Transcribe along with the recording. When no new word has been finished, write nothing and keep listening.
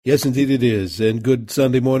Yes, indeed it is. And good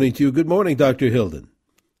Sunday morning to you. Good morning, Dr. Hilden.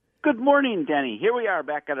 Good morning, Denny. Here we are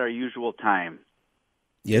back at our usual time.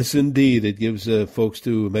 Yes, indeed. It gives folks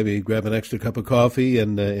to maybe grab an extra cup of coffee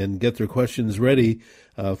and get their questions ready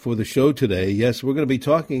for the show today. Yes, we're going to be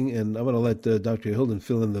talking, and I'm going to let Dr. Hilden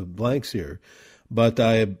fill in the blanks here. But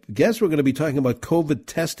I guess we're going to be talking about COVID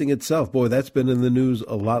testing itself. Boy, that's been in the news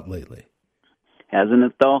a lot lately. Hasn't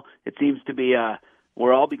it, though? It seems to be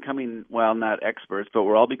we're all becoming, well, not experts, but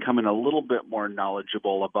we're all becoming a little bit more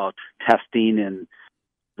knowledgeable about testing and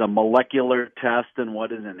the molecular test and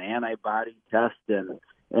what is an antibody test and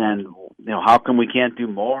how come we can't do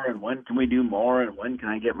more and when can we do more and when can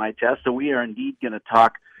I get my test. So we are indeed going to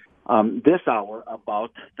talk this hour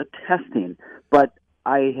about the testing. But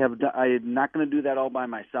I'm not going to do that all by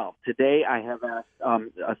myself. Today I have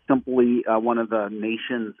asked simply one of the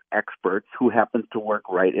nation's experts who happens to work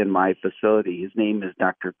right in my facility. His name is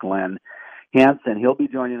Dr. Glenn Hansen. He'll be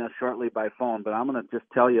joining us shortly by phone, but I'm going to just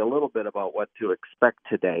tell you a little bit about what to expect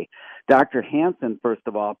today. Dr. Hansen, first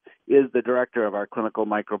of all, is the director of our clinical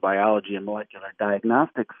microbiology and molecular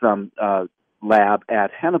diagnostics lab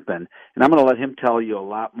at Hennepin, and I'm going to let him tell you a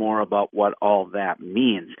lot more about what all that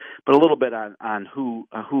means. But a little bit on who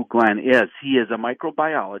Glenn is. He is a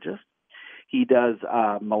microbiologist. He does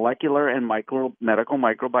molecular and medical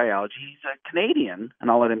microbiology. He's a Canadian,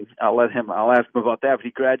 and I'll ask him about that. But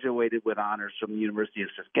he graduated with honors from the University of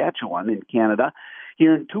Saskatchewan in Canada. He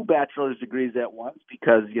earned 2 bachelor's degrees at once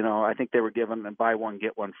because, I think they were given a buy one,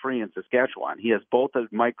 get one free in Saskatchewan. He has both a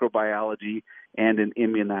microbiology and an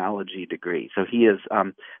immunology degree. So he is,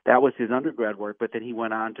 that was his undergrad work, but then he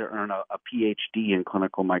went on to earn a PhD in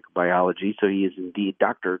clinical microbiology. So he is indeed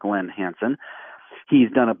Dr. Glenn Hansen. He's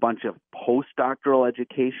done a bunch of postdoctoral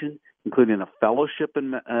education, including a fellowship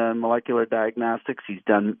in molecular diagnostics. He's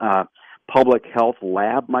done public health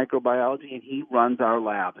lab microbiology, and he runs our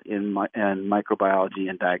lab in microbiology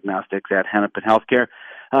and diagnostics at Hennepin Healthcare.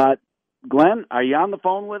 Glenn, are you on the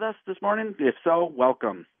phone with us this morning? If so,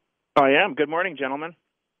 welcome. I am. Good morning, gentlemen.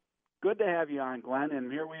 Good to have you on, Glenn. And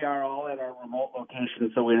here we are all at our remote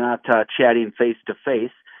location, so we're not chatting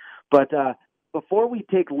face-to-face. But before we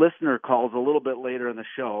take listener calls a little bit later in the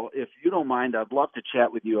show, if you don't mind, I'd love to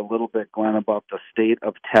chat with you a little bit, Glenn, about the state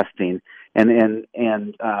of testing,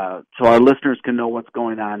 and so our listeners can know what's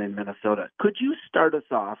going on in Minnesota. Could you start us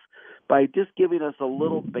off by just giving us a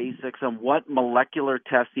little basics on what molecular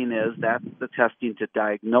testing is? That's the testing to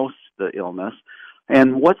diagnose the illness.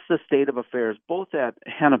 And what's the state of affairs, both at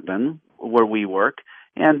Hennepin, where we work,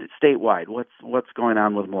 and statewide? What's going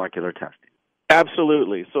on with molecular testing?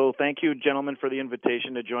 Absolutely. So thank you, gentlemen, for the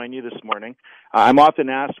invitation to join you this morning. I'm often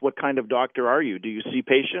asked, what kind of doctor are you? Do you see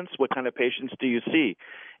patients? What kind of patients do you see?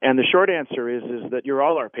 And the short answer is that you're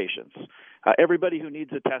all our patients. Everybody who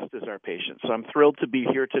needs a test is our patient. So I'm thrilled to be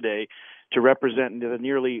here today to represent the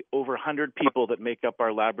nearly over 100 people that make up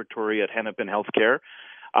our laboratory at Hennepin Healthcare.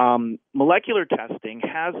 Molecular testing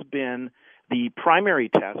has been the primary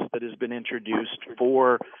test that has been introduced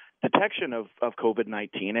for detection of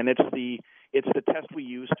COVID-19, and it's the test we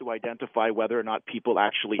use to identify whether or not people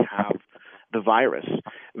actually have the virus.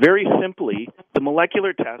 Very simply, the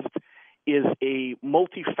molecular test is a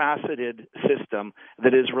multifaceted system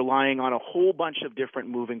that is relying on a whole bunch of different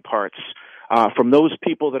moving parts, from those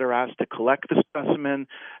people that are asked to collect the specimen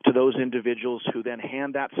to those individuals who then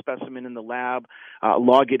hand that specimen in the lab,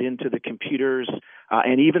 log it into the computers,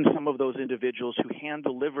 and even some of those individuals who hand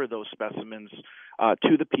deliver those specimens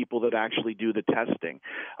to the people that actually do the testing.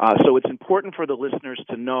 So it's important for the listeners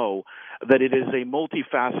to know that it is a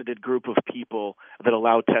multifaceted group of people that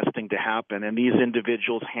allow testing to happen, and these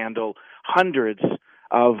individuals handle hundreds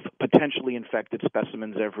of potentially infected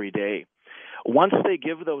specimens every day. Once they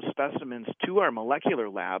give those specimens to our molecular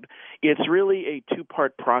lab, it's really a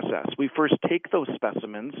 2-part process. We first take those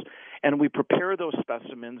specimens and we prepare those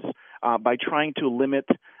specimens by trying to limit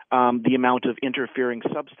the amount of interfering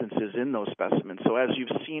substances in those specimens. So as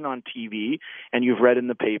you've seen on TV and you've read in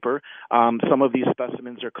the paper, some of these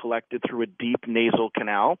specimens are collected through a deep nasal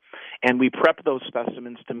canal, and we prep those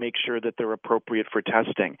specimens to make sure that they're appropriate for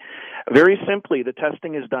testing. Very simply, the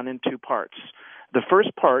testing is done in 2 parts. The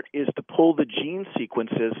first part is to pull the gene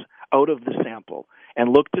sequences out of the sample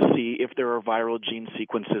and look to see if there are viral gene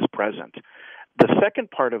sequences present. The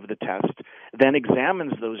second part of the test then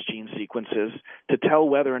examines those gene sequences to tell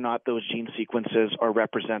whether or not those gene sequences are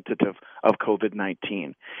representative of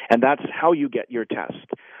COVID-19. And that's how you get your test.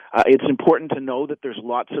 It's important to know that there's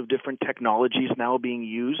lots of different technologies now being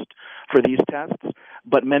used for these tests,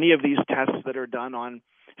 but many of these tests that are done on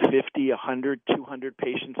 50, 100, 200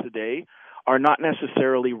 patients a day are not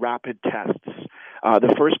necessarily rapid tests.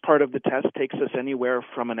 The first part of the test takes us anywhere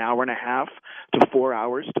from an hour and a half to 4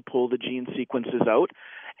 hours to pull the gene sequences out.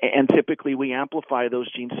 And typically we amplify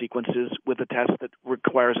those gene sequences with a test that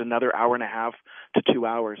requires another hour and a half to 2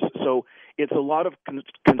 hours. So it's a lot of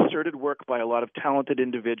concerted work by a lot of talented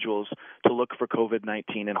individuals to look for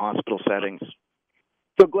COVID-19 in hospital settings.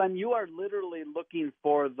 So, Glenn, you are literally looking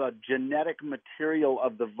for the genetic material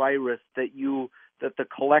of the virus that the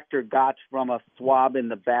collector got from a swab in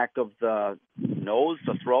the back of the nose,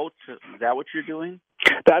 the throat. Is that what you're doing?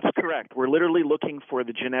 That's correct. We're literally looking for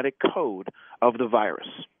the genetic code of the virus.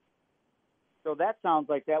 So that sounds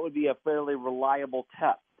like that would be a fairly reliable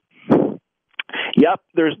test. Yep,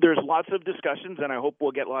 there's lots of discussions, and I hope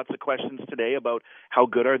we'll get lots of questions today about how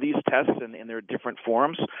good are these tests in their different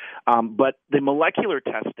forms. But the molecular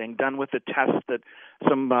testing done with a test that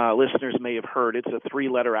some listeners may have heard, it's a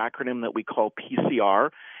 3-letter acronym that we call PCR,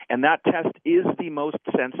 and that test is the most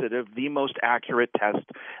sensitive, the most accurate test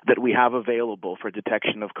that we have available for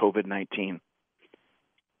detection of COVID-19.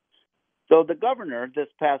 So the governor this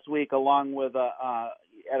past week, along with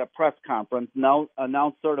at a press conference, now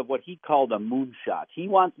announced sort of what he called a moonshot. He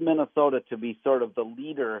wants Minnesota to be sort of the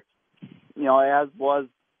leader, as was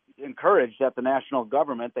encouraged at the national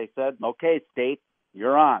government. They said, okay, state,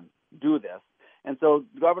 you're on, do this. And so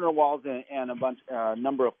Governor Walz and a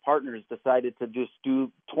number of partners decided to just do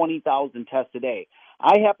 20,000 tests a day.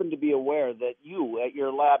 I happen to be aware that you, at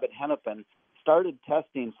your lab at Hennepin, started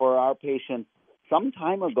testing for our patients some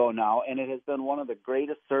time ago now, and it has been one of the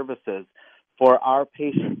greatest services for our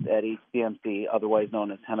patients at HCMC, otherwise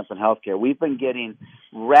known as Hennepin Healthcare. We've been getting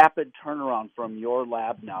rapid turnaround from your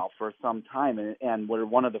lab now for some time, and we're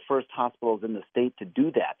one of the first hospitals in the state to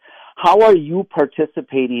do that. How are you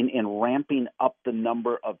participating in ramping up the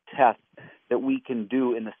number of tests that we can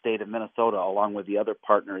do in the state of Minnesota, along with the other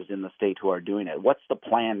partners in the state who are doing it? What's the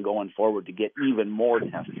plan going forward to get even more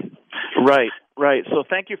testing? Right. So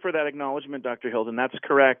thank you for that acknowledgement, Dr. Hilden. That's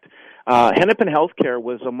correct. Hennepin Healthcare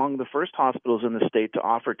was among the first hospitals in the state to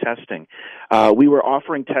offer testing. We were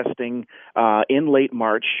offering testing in late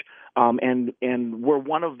March, and we're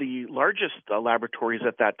one of the largest laboratories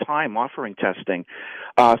at that time offering testing.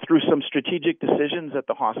 Through some strategic decisions at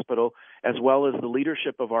the hospital, as well as the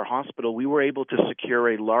leadership of our hospital, we were able to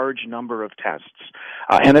secure a large number of tests.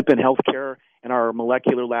 Hennepin Healthcare and our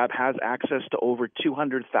molecular lab has access to over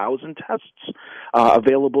 200,000 tests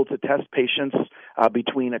available to test patients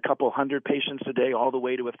between a couple hundred patients a day all the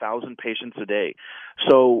way to 1,000 patients a day.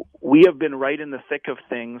 So we have been right in the thick of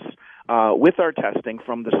things with our testing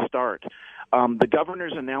from the start. The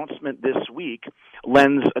governor's announcement this week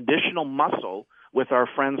lends additional muscle with our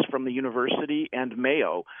friends from the university and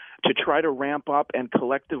Mayo to try to ramp up and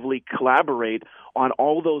collectively collaborate on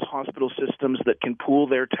all those hospital systems that can pool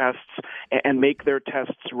their tests and make their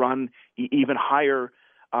tests run even higher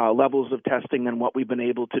levels of testing than what we've been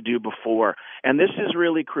able to do before. And this is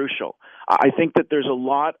really crucial. I think that there's a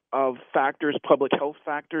lot of factors, public health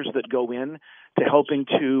factors, that go in to helping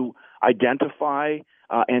to identify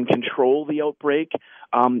and control the outbreak.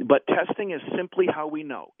 But testing is simply how we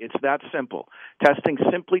know. It's that simple. Testing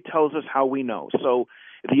simply tells us how we know. So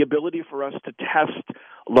the ability for us to test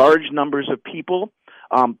large numbers of people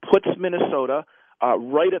puts Minnesota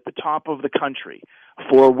right at the top of the country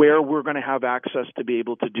for where we're going to have access to be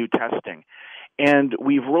able to do testing. And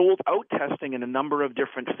we've rolled out testing in a number of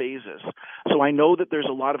different phases. So I know that there's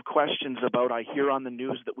a lot of questions about, I hear on the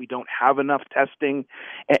news that we don't have enough testing,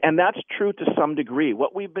 and that's true to some degree.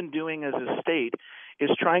 What we've been doing as a state is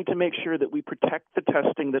trying to make sure that we protect the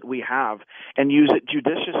testing that we have and use it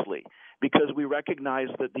judiciously, because we recognize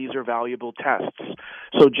that these are valuable tests.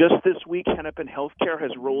 So just this week, Hennepin Healthcare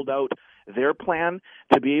has rolled out their plan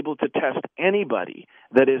to be able to test anybody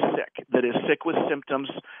that is sick with symptoms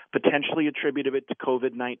potentially attributed to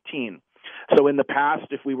COVID-19. So in the past,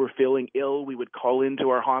 if we were feeling ill, we would call into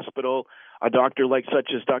our hospital. A doctor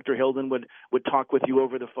such as Dr. Hilden would talk with you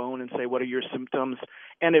over the phone and say, what are your symptoms?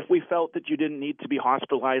 And if we felt that you didn't need to be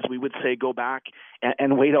hospitalized, we would say go back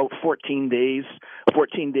and wait out 14 days.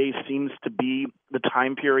 14 days seems to be the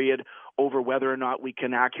time period over whether or not we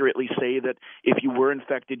can accurately say that if you were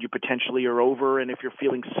infected, you potentially are over, and if you're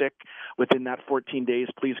feeling sick within that 14 days,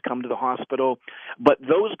 please come to the hospital. But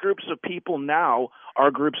those groups of people now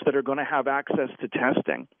are groups that are going to have access to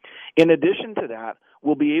testing. In addition to that,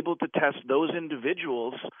 we'll be able to test those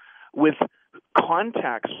individuals with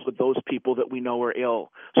contacts with those people that we know are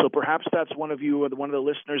ill. So perhaps that's one of you or one of the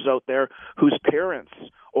listeners out there whose parents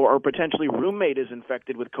or potentially roommate is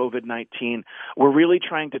infected with COVID-19. We're really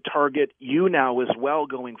trying to target you now as well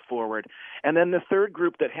going forward. And then the third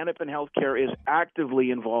group that Hennepin Healthcare is actively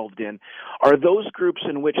involved in are those groups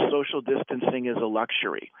in which social distancing is a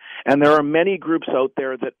luxury. And there are many groups out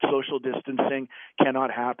there that social distancing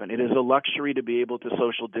cannot happen. It is a luxury to be able to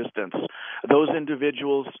social distance. Those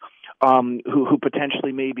individuals who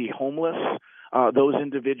potentially may be homeless, those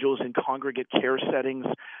individuals in congregate care settings,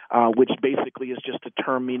 which basically is just a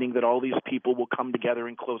term meaning that all these people will come together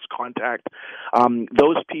in close contact.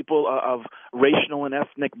 Those people of racial and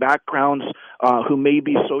ethnic backgrounds who may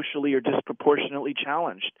be socially or disproportionately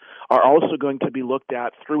challenged are also going to be looked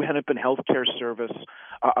at through Hennepin Healthcare Service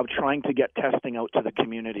of trying to get testing out to the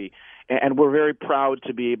community. And we're very proud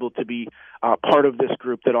to be able to be part of this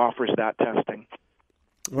group that offers that testing.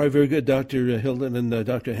 All right, very good, Dr. Hilden and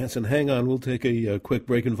Dr. Hansen. Hang on, we'll take a quick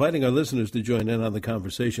break, inviting our listeners to join in on the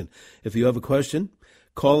conversation. If you have a question,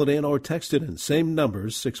 call it in or text it in. Same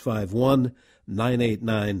numbers,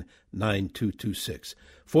 651-989-9226.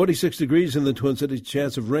 46 degrees in the Twin Cities,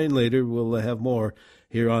 chance of rain later. We'll have more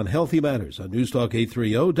here on Healthy Matters on News Talk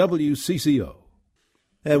 830 WCCO.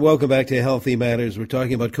 And welcome back to Healthy Matters. We're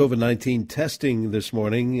talking about COVID-19 testing this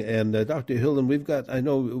morning. And Dr. Hilden, we've got, I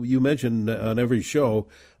know you mentioned on every show,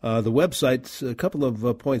 the website, a couple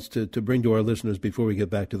of points to bring to our listeners before we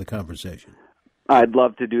get back to the conversation. I'd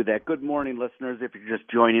love to do that. Good morning, listeners. If you're just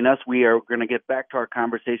joining us, we are going to get back to our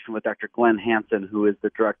conversation with Dr. Glenn Hansen, who is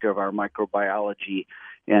the director of our microbiology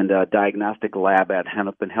and diagnostic lab at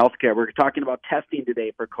Hennepin Healthcare. We're talking about testing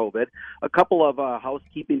today for COVID. A couple of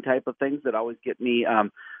housekeeping type of things that always get me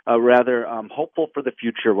rather hopeful for the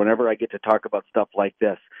future whenever I get to talk about stuff like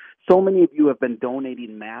this. So many of you have been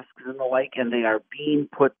donating masks and the like, and they are being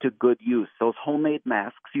put to good use. Those homemade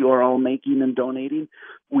masks you are all making and donating,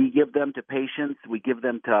 we give them to patients. We give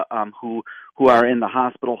them to who are in the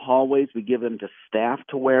hospital hallways. We give them to staff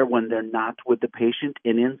to wear when they're not with the patient.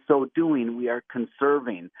 And in so doing, we are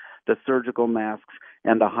conserving the surgical masks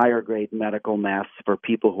and the higher grade medical masks for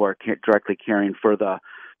people who are directly caring for the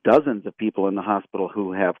dozens of people in the hospital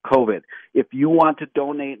who have COVID. If you want to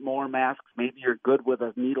donate more masks, maybe you're good with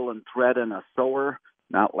a needle and thread and a sewer,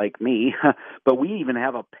 not like me, but we even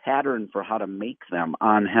have a pattern for how to make them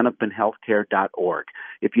on hennepinhealthcare.org.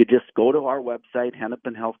 If you just go to our website,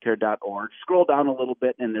 hennepinhealthcare.org, scroll down a little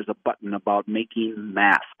bit, and there's a button about making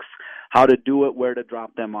masks, how to do it, where to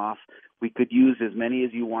drop them off. We could use as many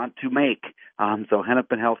as you want to make, so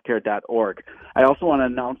hennepinhealthcare.org. I also want to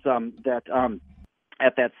announce that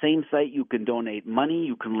at that same site, you can donate money.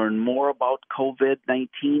 You can learn more about COVID-19.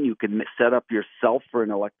 You can set up yourself for an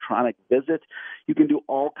electronic visit. You can do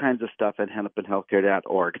all kinds of stuff at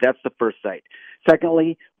hennepinhealthcare.org. That's the first site.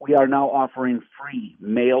 Secondly, we are now offering free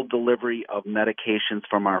mail delivery of medications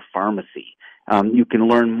from our pharmacy. You can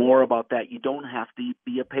learn more about that. You don't have to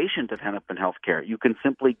be a patient at Hennepin Healthcare. You can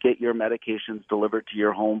simply get your medications delivered to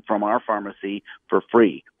your home from our pharmacy for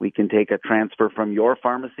free. We can take a transfer from your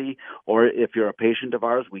pharmacy, or if you're a patient of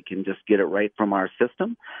ours, we can just get it right from our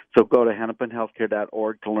system. So go to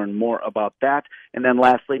hennepinhealthcare.org to learn more about that. And then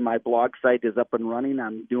lastly, my blog site is up and running.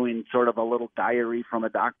 I'm doing sort of a little diary from a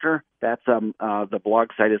doctor. That's the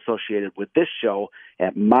blog site associated with this show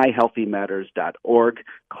at myhealthymatters.org.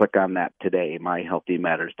 Click on that today,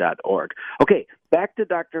 myhealthymatters.org. Okay, back to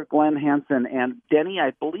Dr. Glenn Hansen. And Denny,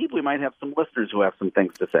 I believe we might have some listeners who have some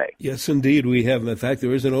things to say. Yes, indeed, we have. In fact,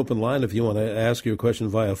 there is an open line if you want to ask your question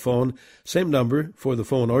via phone. Same number for the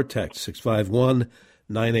phone or text,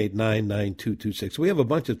 651-989-9226. We have a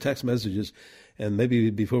bunch of text messages, and maybe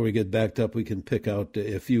before we get backed up, we can pick out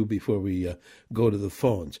a few before we go to the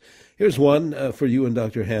phones. Here's one for you and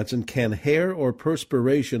Dr. Hansen. Can hair or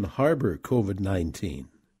perspiration harbor COVID-19?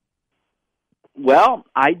 Well,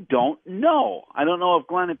 I don't know. I don't know if,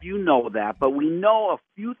 Glenn, if you know that, but we know a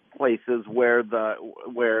few places where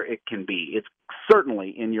it can be. It's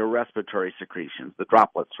certainly in your respiratory secretions, the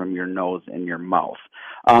droplets from your nose and your mouth.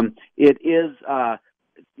 It is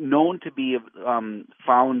known to be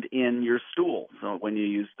found in your stool. So when you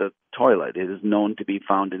use the toilet, it is known to be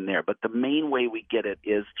found in there. But the main way we get it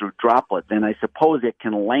is through droplets, and I suppose it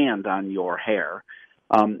can land on your hair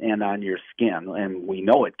and on your skin, and we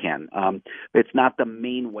know it can. It's not the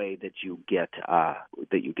main way that you get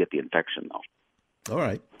the infection, though. All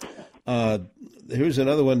right. Here's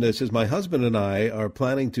another one that says, my husband and I are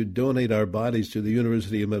planning to donate our bodies to the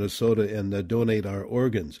University of Minnesota and donate our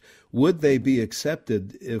organs. Would they be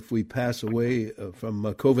accepted if we pass away from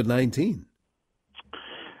COVID-19?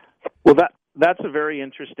 Well, that's a very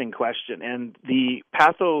interesting question. And the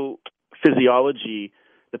physiology,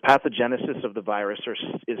 the pathogenesis of the virus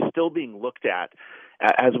is still being looked at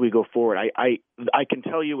as we go forward. I can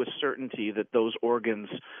tell you with certainty that those organs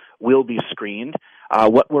will be screened.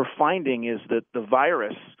 What we're finding is that the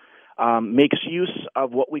virus makes use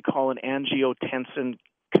of what we call an angiotensin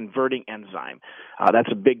converting enzyme. That's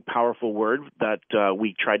a big, powerful word that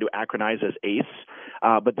we try to acronize as ACE.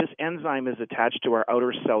 But this enzyme is attached to our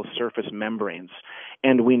outer cell surface membranes.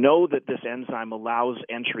 And we know that this enzyme allows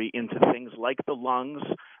entry into things like the lungs,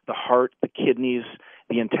 the heart, the kidneys,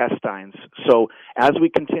 the intestines. So as we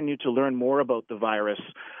continue to learn more about the virus,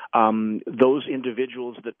 those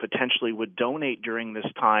individuals that potentially would donate during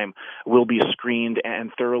this time will be screened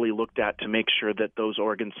and thoroughly looked at to make sure that those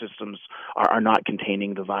organ systems are not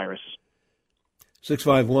containing the virus.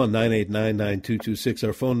 651-989-9226,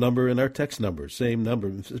 our phone number, and our text number, same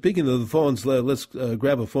number. Speaking of the phones, let's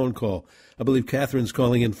grab a phone call. I believe Catherine's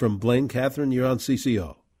calling in from Blaine. Catherine, you're on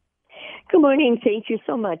CCO. Good morning. Thank you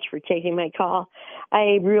so much for taking my call.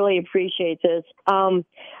 I really appreciate this.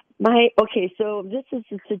 So this is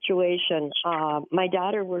the situation. My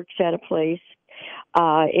daughter works at a place,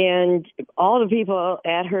 and all the people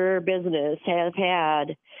at her business have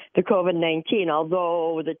had the COVID-19,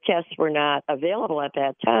 although the tests were not available at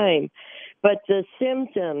that time. But the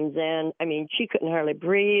symptoms, she couldn't hardly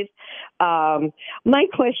breathe. My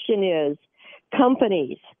question is,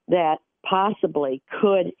 companies that possibly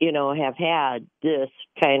could, have had this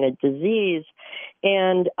kind of disease,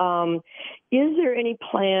 and is there any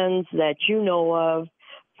plans that you know of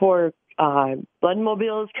for blood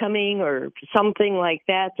mobiles coming or something like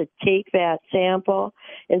that to take that sample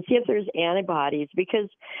and see if there's antibodies? Because,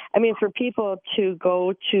 for people to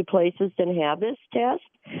go to places and have this test,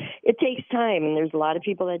 it takes time, and there's a lot of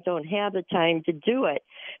people that don't have the time to do it.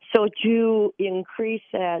 So to increase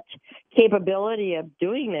that capability of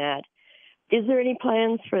doing that, is there any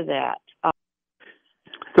plans for that?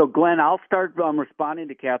 So, Glenn, I'll start responding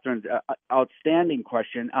to Catherine's outstanding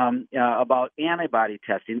question about antibody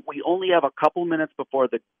testing. We only have a couple minutes before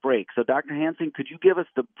the break. So, Dr. Hansen, could you give us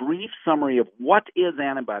the brief summary of what is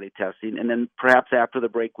antibody testing? And then perhaps after the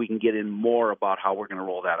break, we can get in more about how we're going to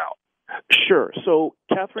roll that out. Sure. So,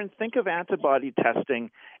 Catherine, think of antibody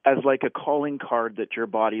testing as like a calling card that your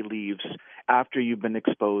body leaves after you've been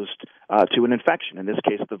exposed to an infection, in this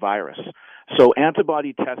case, the virus. So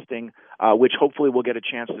antibody testing, which hopefully we'll get a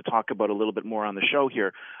chance to talk about a little bit more on the show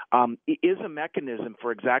here, is a mechanism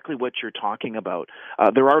for exactly what you're talking about.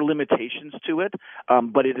 There are limitations to it,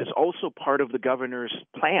 but it is also part of the governor's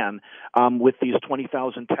plan with these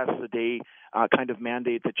 20,000 tests a day kind of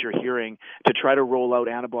mandate that you're hearing to try to roll out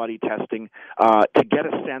antibody testing to get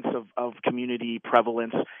a sense of community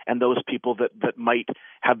prevalence and those people that might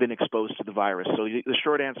have been exposed to the virus. So the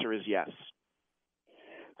short answer is yes.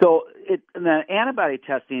 So the antibody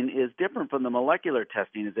testing is different from the molecular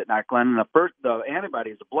testing, is it not, Glenn? The antibody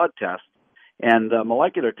is a blood test, and the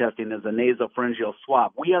molecular testing is a nasopharyngeal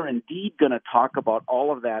swab. We are indeed going to talk about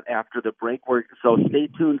all of that after the break. So stay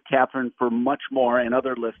tuned, Catherine, for much more, and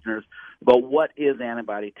other listeners, about what is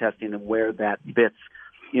antibody testing and where that fits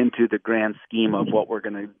into the grand scheme of what we're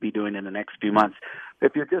going to be doing in the next few months.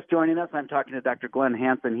 If you're just joining us, I'm talking to Dr. Glenn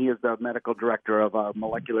Hansen. He is the medical director of our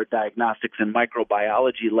molecular diagnostics and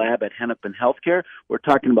microbiology lab at Hennepin Healthcare. We're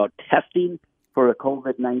talking about testing for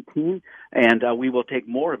COVID-19, and we will take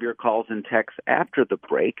more of your calls and texts after the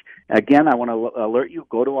break. Again, I want to alert you,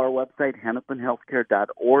 go to our website,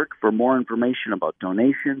 hennepinhealthcare.org, for more information about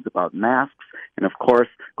donations, about masks, and of course,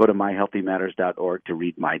 go to myhealthymatters.org to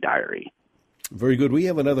read my diary. Very good. We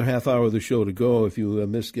have another half hour of the show to go. If you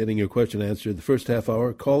missed getting your question answered the first half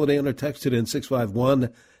hour, call it in or text it in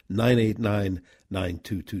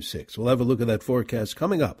 651-989-9226. We'll have a look at that forecast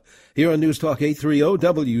coming up here on News Talk 830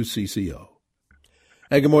 WCCO.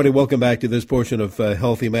 Hey, good morning. Welcome back to this portion of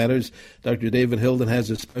Healthy Matters. Dr. David Hilden has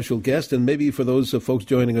a special guest, and maybe for those folks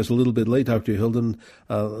joining us a little bit late, Dr. Hilden,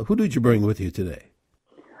 who did you bring with you today?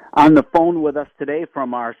 On the phone with us today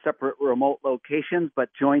from our separate remote locations, but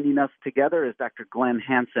joining us together is Dr. Glenn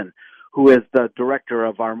Hansen, who is the director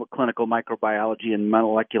of our clinical microbiology and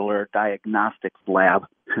molecular diagnostics lab.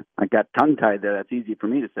 I got tongue-tied there. That's easy for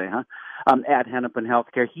me to say, huh? At Hennepin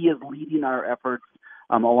Healthcare. He is leading our efforts,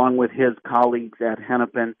 along with his colleagues at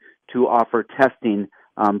Hennepin, to offer testing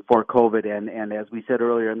for COVID. And as we said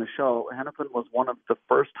earlier in the show, Hennepin was one of the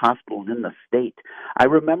first hospitals in the state. I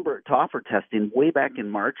remember to offer testing way back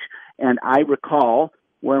in March, and I recall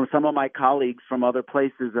when some of my colleagues from other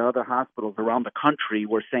places, other hospitals around the country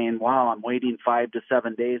were saying, wow, I'm waiting 5 to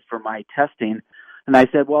 7 days for my testing. And I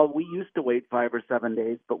said, well, we used to wait 5 or 7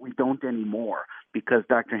 days, but we don't anymore because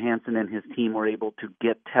Dr. Hansen and his team were able to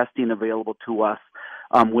get testing available to us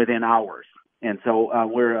within hours. And so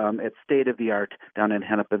we're at state of the art down in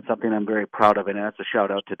Hennepin, something I'm very proud of, and that's a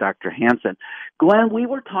shout out to Dr. Hansen. Glenn, we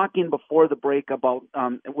were talking before the break about,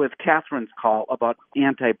 with Catherine's call, about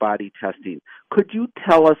antibody testing. Could you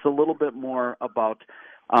tell us a little bit more about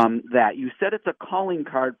that? You said it's a calling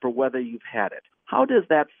card for whether you've had it. How does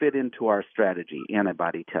that fit into our strategy,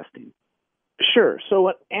 antibody testing? Sure. So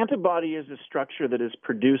an antibody is a structure that is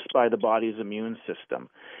produced by the body's immune system.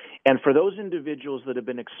 And for those individuals that have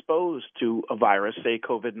been exposed to a virus, say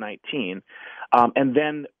COVID-19, and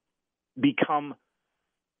then become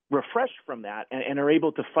refreshed from that and are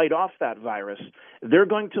able to fight off that virus, they're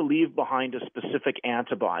going to leave behind a specific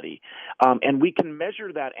antibody. And we can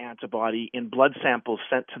measure that antibody in blood samples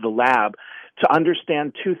sent to the lab to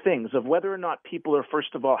understand two things: of whether or not people are,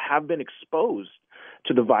 first of all, have been exposed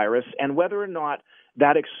to the virus, and whether or not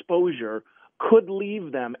that exposure could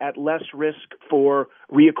leave them at less risk for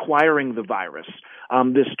reacquiring the virus.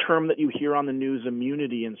 This term that you hear on the news,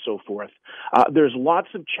 immunity and so forth. There's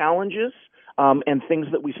lots of challenges and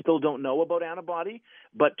things that we still don't know about antibody.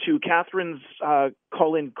 But to Catherine's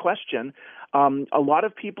call-in question, a lot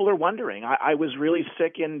of people are wondering. I was really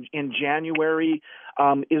sick in January.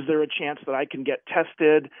 Is there a chance that I can get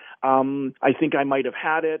tested? I think I might have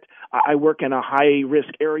had it. I work in a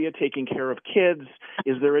high-risk area taking care of kids.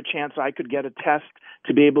 Is there a chance I could get a test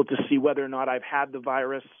to be able to see whether or not I've had the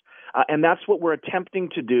virus? And that's what we're attempting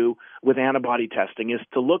to do with antibody testing, is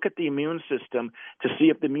to look at the immune system to see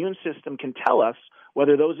if the immune system can tell us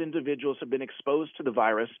whether those individuals have been exposed to the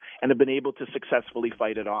virus and have been able to successfully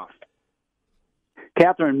fight it off.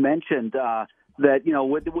 Catherine mentioned that,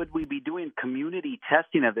 would we be doing community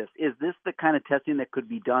testing of this? Is this the kind of testing that could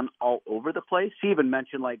be done all over the place? She even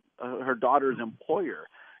mentioned, her daughter's employer.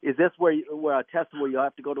 Is this where a test where you'll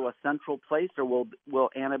have to go to a central place, or will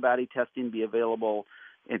antibody testing be available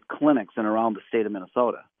at clinics and around the state of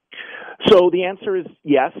Minnesota? So the answer is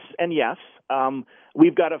yes and yes.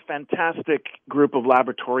 We've got a fantastic group of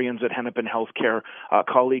laboratorians at Hennepin Healthcare,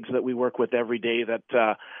 colleagues that we work with every day,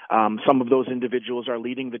 that some of those individuals are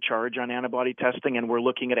leading the charge on antibody testing, and we're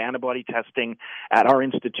looking at antibody testing at our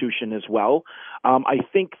institution as well. I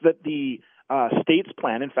think that the state's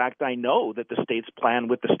plan, in fact, I know that the state's plan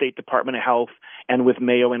with the State Department of Health and with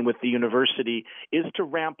Mayo and with the university is to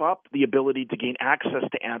ramp up the ability to gain access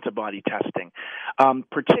to antibody testing,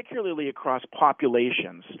 particularly across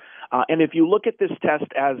populations. And if you look at this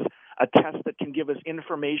test as a test that can give us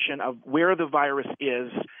information of where the virus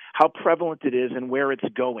is, how prevalent it is, and where it's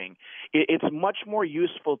going, it's much more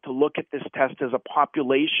useful to look at this test as a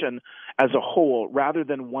population as a whole rather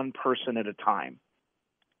than one person at a time.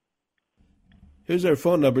 Here's our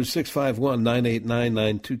phone number,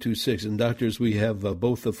 651-989-9226. And doctors, we have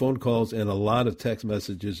both the phone calls and a lot of text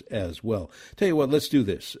messages as well. Tell you what, let's do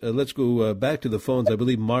this. Let's go back to the phones. I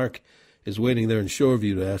believe Mark is waiting there in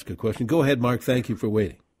Shoreview to ask a question. Go ahead, Mark. Thank you for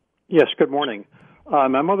waiting. Yes, good morning.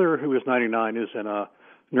 My mother, who is 99, is in a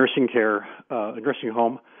nursing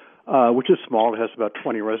home, which is small. It has about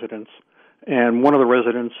 20 residents. And one of the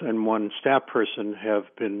residents and one staff person have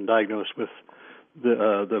been diagnosed with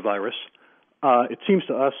the virus. It seems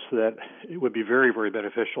to us that it would be very, very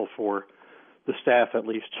beneficial for the staff, at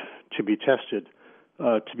least, to be tested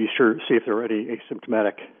to be sure, see if there are any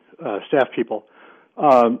asymptomatic staff people.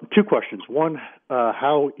 Two questions. One,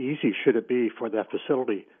 how easy should it be for that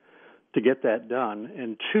facility to get that done?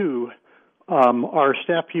 And two, are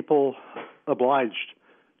staff people obliged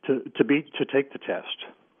to take the test?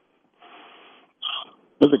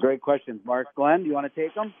 Those are great questions, Mark. Glenn, do you want to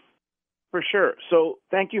take them? For sure. So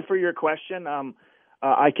thank you for your question.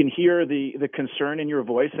 I can hear the concern in your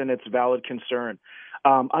voice, and it's a valid concern.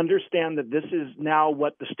 Understand that this is now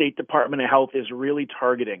what the State Department of Health is really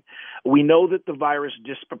targeting. We know that the virus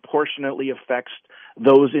disproportionately affects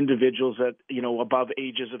those individuals at, above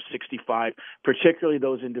ages of 65, particularly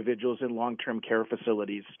those individuals in long-term care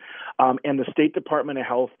facilities. And the State Department of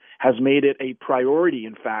Health has made it a priority,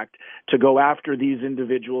 in fact, to go after these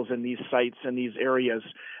individuals and these sites and these areas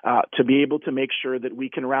to be able to make sure that we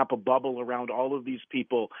can wrap a bubble around all of these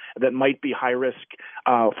people that might be high risk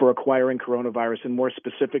for acquiring coronavirus, and more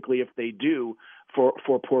specifically, if they do, for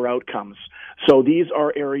poor outcomes. So these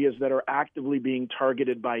are areas that are actively being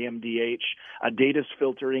targeted by MDH. Data's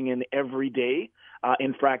filtering in every day,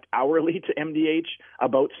 in fact, hourly to MDH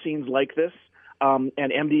about scenes like this. And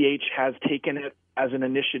MDH has taken it as an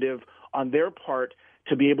initiative on their part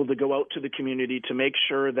to be able to go out to the community to make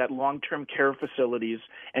sure that long-term care facilities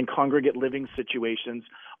and congregate living situations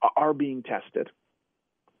are being tested.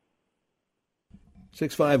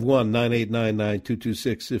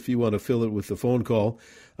 651-989-9226 if you want to fill it with the phone call.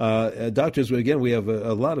 Doctors, again, we have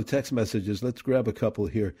a lot of text messages. Let's grab a couple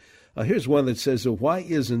here. Here's one that says, why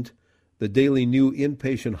isn't the daily new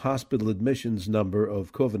inpatient hospital admissions number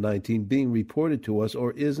of COVID-19 being reported to us,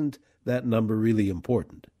 or isn't that number really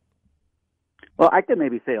important? Well, I can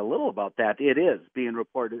maybe say a little about that. It is being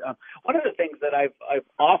reported. One of the things that I've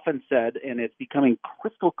often said, and it's becoming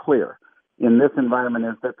crystal clear in this environment,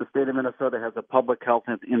 is that the state of Minnesota has a public health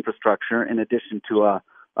infrastructure in addition to a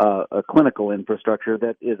clinical infrastructure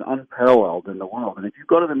that is unparalleled in the world. And if you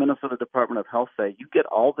go to the Minnesota Department of Health site, you get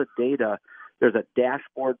all the data. There's a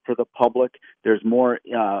dashboard for the public. There's more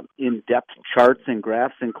in-depth charts and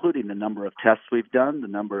graphs, including the number of tests we've done, the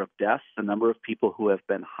number of deaths, the number of people who have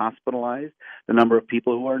been hospitalized, the number of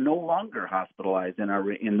people who are no longer hospitalized in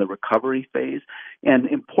the recovery phase. And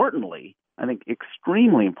importantly, I think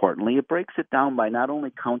extremely importantly, it breaks it down by not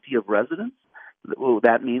only county of residence.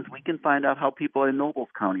 That means we can find out how people in Nobles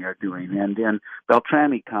County are doing, and in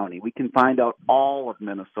Beltrami County. We can find out all of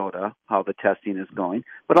Minnesota, how the testing is going,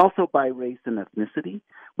 but also by race and ethnicity,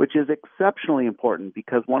 which is exceptionally important,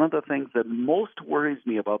 because one of the things that most worries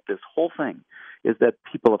me about this whole thing is that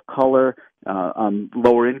people of color,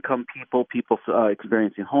 lower income people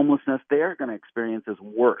experiencing homelessness, they're going to experience this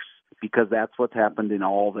worse, because that's what's happened in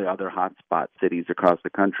all the other hotspot cities across the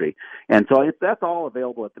country. And so that's all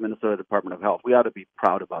available at the Minnesota Department of Health. We ought to be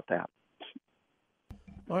proud about that.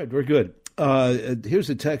 All right, very good. Here's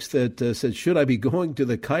a text that says, should I be going to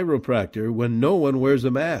the chiropractor when no one wears a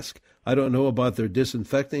mask? I don't know about their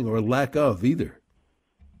disinfecting or lack of either.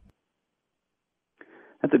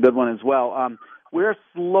 That's a good one as well. We're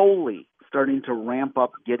slowly starting to ramp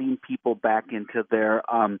up getting people back into their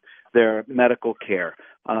medical care,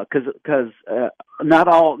 because not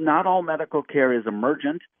all medical care is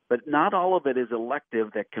emergent, but not all of it is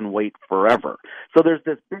elective that can wait forever. So there's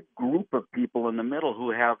this big group of people in the middle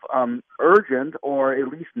who have urgent or at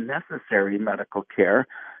least necessary medical care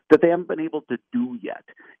that they haven't been able to do yet.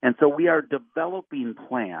 And so we are developing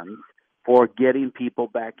plans for getting people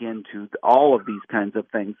back into all of these kinds of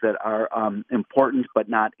things that are important but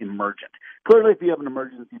not emergent. Clearly, if you have an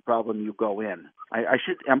emergency problem, you go in. I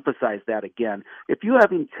should emphasize that again. If you're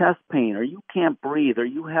having chest pain, or you can't breathe, or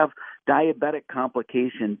you have diabetic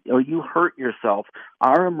complications, or you hurt yourself,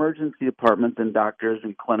 our emergency departments and doctors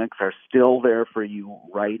and clinics are still there for you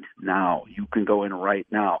right now. You can go in right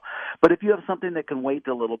now. But if you have something that can wait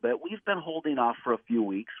a little bit, we've been holding off for a few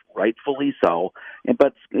weeks, rightfully so.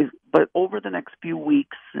 But over the next few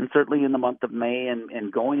weeks, and certainly in the month of May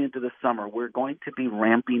and going into the summer, we're going to be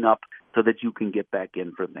ramping up so that you can get back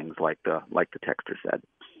in for things like the texter said.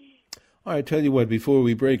 All right, tell you what, before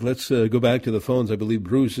we break, let's go back to the phones. I believe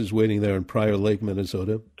Bruce is waiting there in Prior Lake,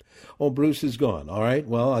 Minnesota. Oh, Bruce is gone. All right,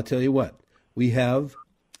 well, I'll tell you what. We have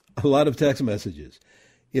a lot of text messages.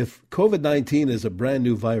 If COVID-19 is a brand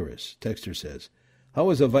new virus, texter says, how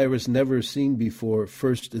is a virus never seen before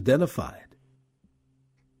first identified?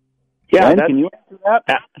 Yeah, can you answer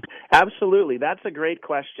that? Absolutely. That's a great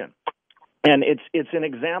question. And it's an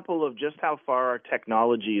example of just how far our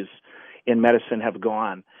technologies in medicine have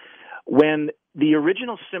gone. When the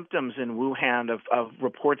original symptoms in Wuhan of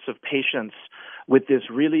reports of patients with this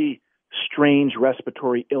really strange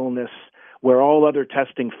respiratory illness, where all other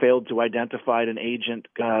testing failed to identify an agent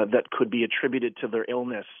that could be attributed to their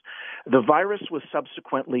illness, the virus was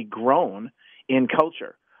subsequently grown in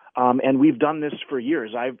culture. And we've done this for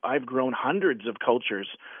years. I've grown hundreds of cultures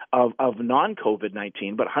of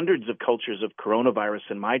non-COVID-19, but hundreds of cultures of coronavirus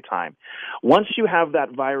in my time. Once you have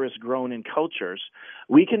that virus grown in cultures,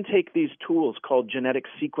 we can take these tools called genetic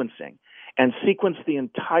sequencing and sequence the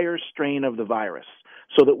entire strain of the virus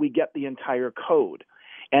so that we get the entire code.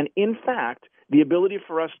 And in fact, the ability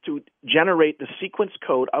for us to generate the sequence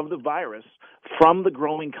code of the virus from the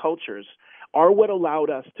growing cultures are what allowed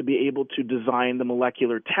us to be able to design the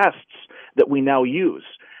molecular tests that we now use.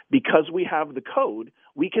 Because we have the code,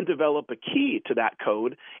 we can develop a key to that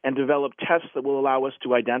code and develop tests that will allow us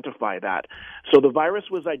to identify that. So the virus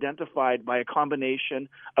was identified by a combination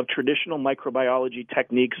of traditional microbiology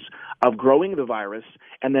techniques of growing the virus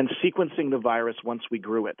and then sequencing the virus once we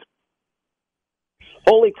grew it.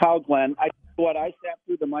 Holy cow, Glenn. I sat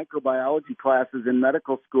through the microbiology classes in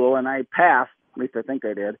medical school, and I passed, at least I think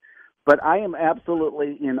I did. But I am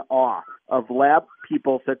absolutely in awe of lab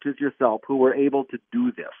people such as yourself who were able to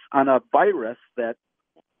do this on a virus that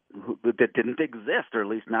didn't exist, or at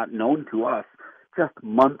least not known to us, just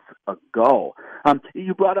months ago.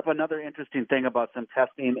 You brought up another interesting thing about some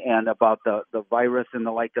testing and about the virus and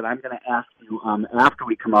the like that I'm going to ask you after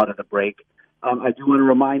we come out of the break. I do want to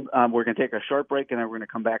remind, we're going to take a short break, and then we're going to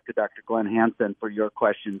come back to Dr. Glenn Hansen for your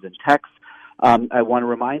questions and texts. I want to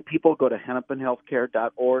remind people, go to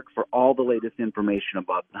hennepinhealthcare.org for all the latest information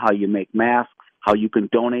about how you make masks, how you can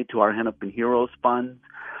donate to our Hennepin Heroes Fund.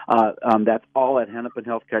 That's all at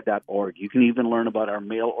hennepinhealthcare.org. You can even learn about our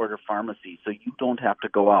mail-order pharmacy, so you don't have to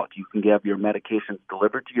go out. You can have your medications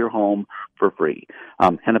delivered to your home for free.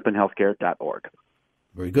 hennepinhealthcare.org.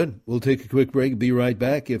 Very good. We'll take a quick break. Be right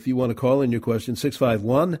back. If you want to call in your question,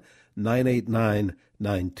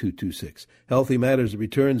 651-989-9226. Healthy Matters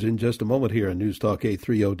returns in just a moment here on News Talk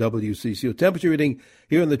 830 WCCO. Temperature reading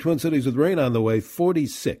here in the Twin Cities with rain on the way,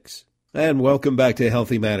 46. And welcome back to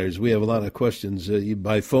Healthy Matters. We have a lot of questions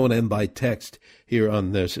by phone and by text here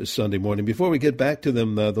on this Sunday morning. Before we get back to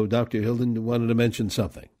them, though, Dr. Hilden wanted to mention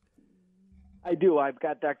something. I do. I've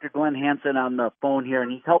got Dr. Glenn Hansen on the phone here,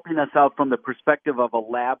 and he's helping us out from the perspective of a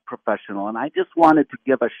lab professional. And I just wanted to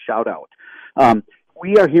give a shout-out.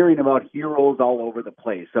 We are hearing about heroes all over the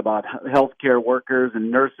place, about healthcare workers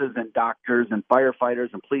and nurses and doctors and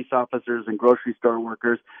firefighters and police officers and grocery store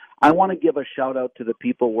workers. I want to give a shout-out to the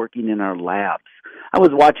people working in our labs. I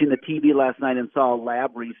was watching the TV last night and saw a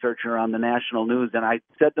lab researcher on the national news, and I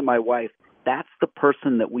said to my wife, that's the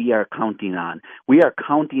person that we are counting on. We are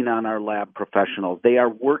counting on our lab professionals. They are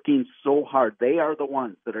working so hard. They are the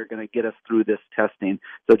ones that are going to get us through this testing.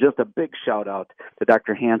 So just a big shout out to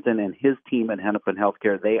Dr. Hansen and his team at Hennepin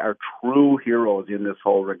Healthcare. They are true heroes in this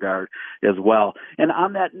whole regard as well. And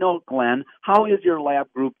on that note, Glenn, how is your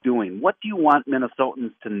lab group doing? What do you want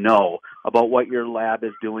Minnesotans to know about what your lab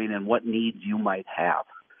is doing and what needs you might have?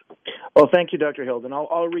 Well, thank you, Dr. Hilden.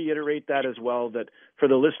 I'll reiterate that as well, that for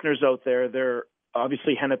the listeners out there,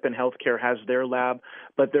 obviously Hennepin Healthcare has their lab,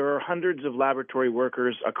 but there are hundreds of laboratory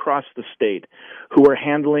workers across the state who are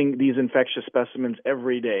handling these infectious specimens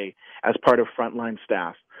every day as part of frontline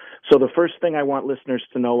staff. So the first thing I want listeners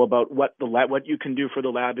to know about what you can do for the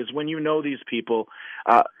lab is when you know these people,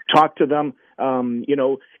 talk to them,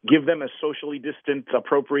 give them a socially distant,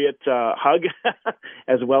 appropriate hug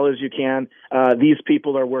as well as you can. These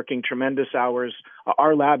people are working tremendous hours.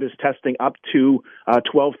 Our lab is testing up to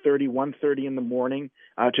 12:30, 1:30 in the morning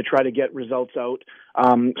to try to get results out.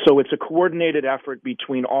 So it's a coordinated effort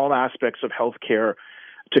between all aspects of healthcare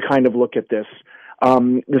to kind of look at this.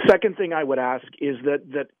 The second thing I would ask is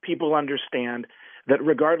that people understand that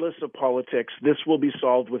regardless of politics, this will be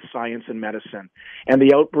solved with science and medicine, and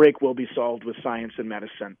the outbreak will be solved with science and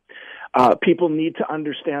medicine. People need to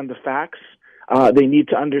understand the facts. They need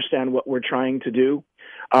to understand what we're trying to do.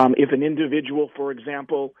 If an individual, for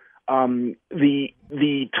example,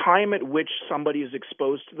 the time at which somebody is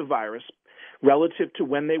exposed to the virus relative to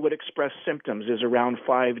when they would express symptoms is around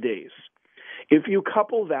 5 days. If you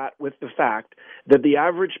couple that with the fact that the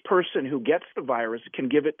average person who gets the virus can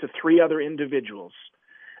give it to 3 other individuals,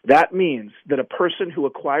 that means that a person who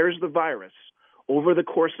acquires the virus over the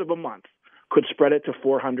course of a month could spread it to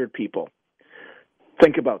 400 people.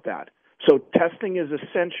 Think about that. So testing is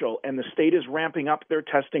essential, and the state is ramping up their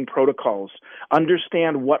testing protocols.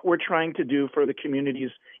 Understand what we're trying to do for the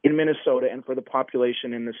communities in Minnesota and for the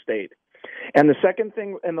population in the state. And the second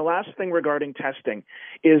thing, and the last thing regarding testing,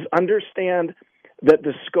 is understand that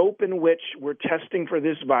the scope in which we're testing for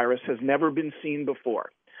this virus has never been seen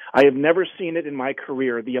before. I have never seen it in my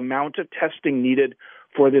career, the amount of testing needed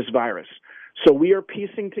for this virus. So we are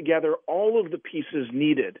piecing together all of the pieces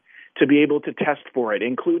needed to be able to test for it,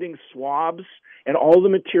 including swabs and all the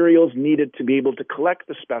materials needed to be able to collect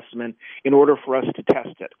the specimen in order for us to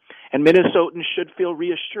test it. And Minnesotans should feel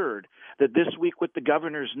reassured that this week with the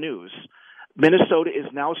governor's news, Minnesota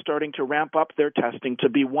is now starting to ramp up their testing to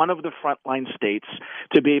be one of the frontline states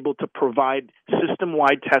to be able to provide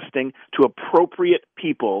system-wide testing to appropriate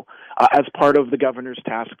people as part of the governor's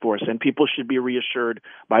task force, and people should be reassured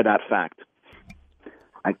by that fact.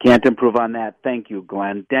 I can't improve on that. Thank you,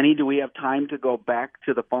 Glenn. Denny, do we have time to go back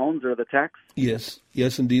to the phones or the texts? Yes,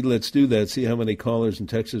 indeed. Let's do that. See how many callers and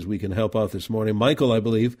texts we can help out this morning. Michael, I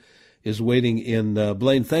believe, is waiting in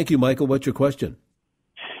Blaine. Thank you, Michael. What's your question?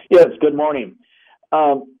 Yes, good morning.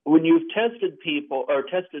 When you've tested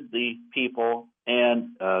the people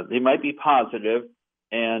and they might be positive,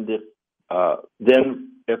 and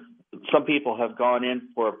if some people have gone in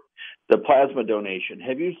for the plasma donation,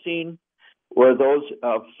 have you seen where those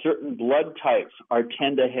of certain blood types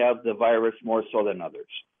tend to have the virus more so than others?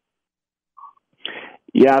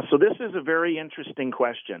 Yeah, so this is a very interesting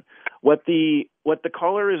question. What the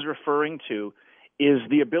caller is referring to is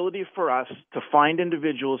the ability for us to find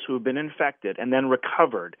individuals who have been infected and then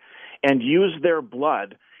recovered and use their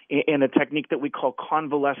blood in a technique that we call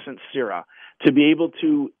convalescent sera to be able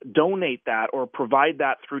to donate that or provide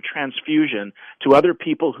that through transfusion to other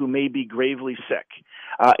people who may be gravely sick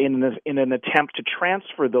in an attempt to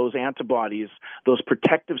transfer those antibodies, those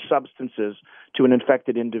protective substances, to an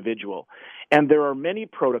infected individual. And there are many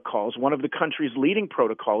protocols. One of the country's leading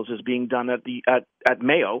protocols is being done at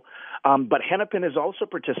Mayo, but Hennepin is also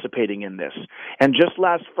participating in this. And just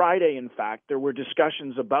last Friday, in fact, there were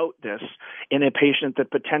discussions about this in a patient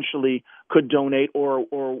that potentially could donate, or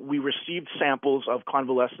we received samples of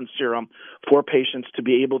convalescent serum for patients to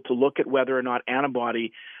be able to look at whether or not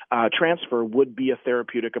antibody transfer would be a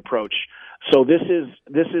therapeutic approach. So this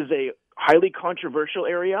is a highly controversial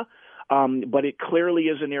area. But it clearly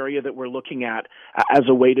is an area that we're looking at as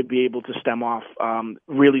a way to be able to stem off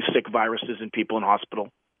really sick viruses in people in hospital.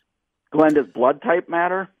 Glenn, does blood type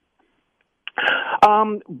matter?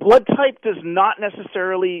 Blood type does not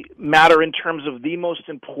necessarily matter in terms of the most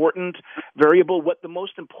important variable. What the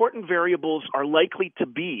most important variables are likely to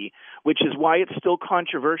be, which is why it's still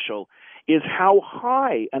controversial, is how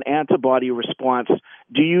high an antibody response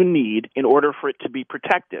do you need in order for it to be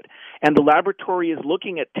protected. And the laboratory is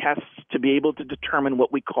looking at tests to be able to determine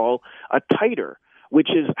what we call a titer,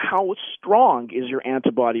 which is how strong is your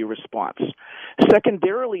antibody response.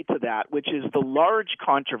 Secondarily to that, which is the large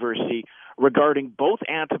controversy regarding both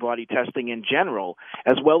antibody testing in general,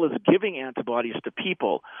 as well as giving antibodies to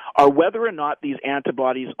people, are whether or not these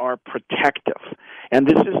antibodies are protective. And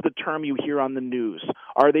this is the term you hear on the news.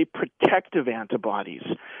 Are they protective antibodies?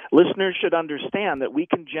 Listeners should understand that we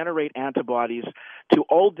can generate antibodies to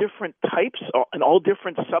all different types and all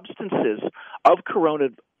different substances of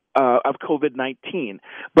COVID-19,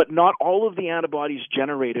 but not all of the antibodies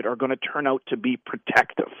generated are going to turn out to be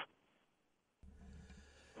protective.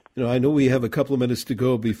 You know, I know we have a couple of minutes to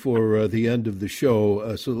go before the end of the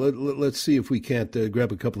show, so let's see if we can't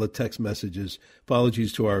grab a couple of text messages.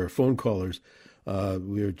 Apologies to our phone callers.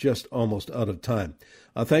 We are just almost out of time.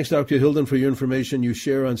 Thanks, Dr. Hilden, for your information you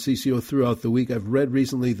share on CCO throughout the week. I've read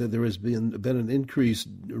recently that there has been an increased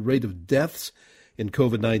rate of deaths in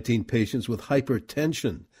COVID-19 patients with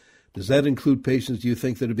hypertension. Does that include patients, do you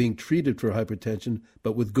think, that are being treated for hypertension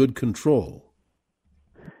but with good control?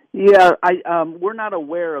 Yeah, we're not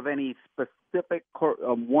aware of any specific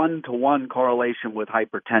one-to-one correlation with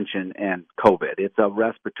hypertension and COVID. It's a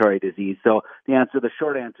respiratory disease. So the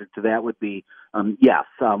short answer to that would be yes.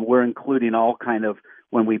 We're including all kind of,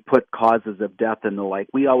 when we put causes of death and the like,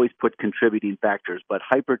 we always put contributing factors, but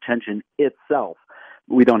hypertension itself,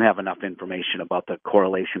 we don't have enough information about the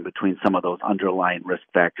correlation between some of those underlying risk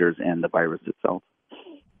factors and the virus itself.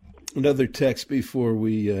 Another text before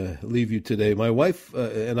we leave you today. My wife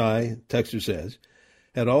and I, texter says,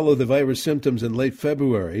 had all of the virus symptoms in late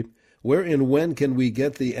February. Where and when can we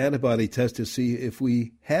get the antibody test to see if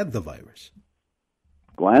we had the virus?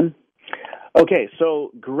 Glenn? Okay,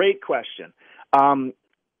 so great question.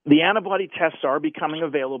 The antibody tests are becoming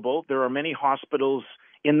available. There are many hospitals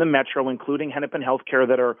in the metro, including Hennepin Healthcare,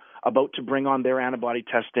 that are about to bring on their antibody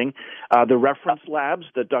testing. The reference labs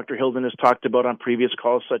that Dr. Hilden has talked about on previous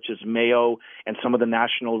calls, such as Mayo and some of the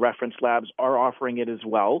national reference labs, are offering it as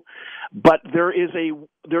well. But there is a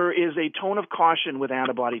tone of caution with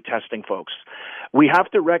antibody testing, folks. We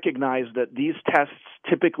have to recognize that these tests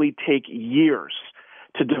typically take years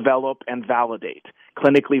to develop and validate,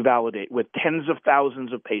 clinically validate, with tens of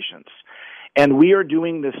thousands of patients. And we are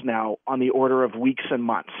doing this now on the order of weeks and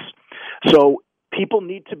months. So people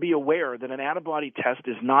need to be aware that an antibody test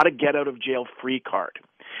is not a get-out-of-jail-free card.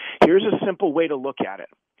 Here's a simple way to look at it.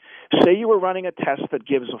 Say you were running a test that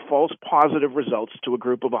gives a false positive results to a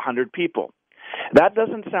group of 100 people. That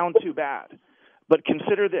doesn't sound too bad. But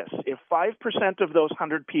consider this. If 5% of those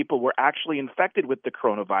 100 people were actually infected with the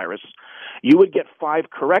coronavirus, you would get 5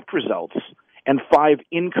 correct results and 5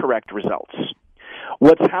 incorrect results.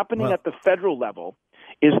 What's happening at the federal level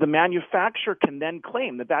is the manufacturer can then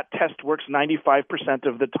claim that that test works 95%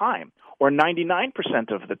 of the time or 99%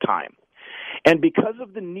 of the time. And because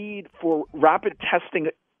of the need for rapid testing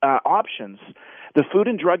options, the Food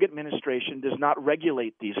and Drug Administration does not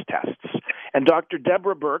regulate these tests. And Dr.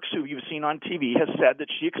 Deborah Birx, who you've seen on TV, has said that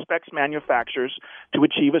she expects manufacturers to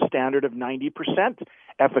achieve a standard of 90%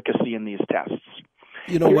 efficacy in these tests.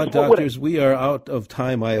 You know what, doctors, we are out of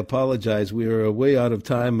time. I apologize. We are way out of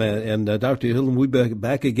time. And Dr. Hilden, we'll be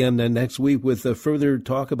back again next week with further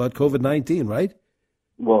talk about COVID-19, right?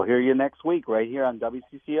 We'll hear you next week right here on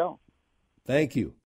WCCO. Thank you.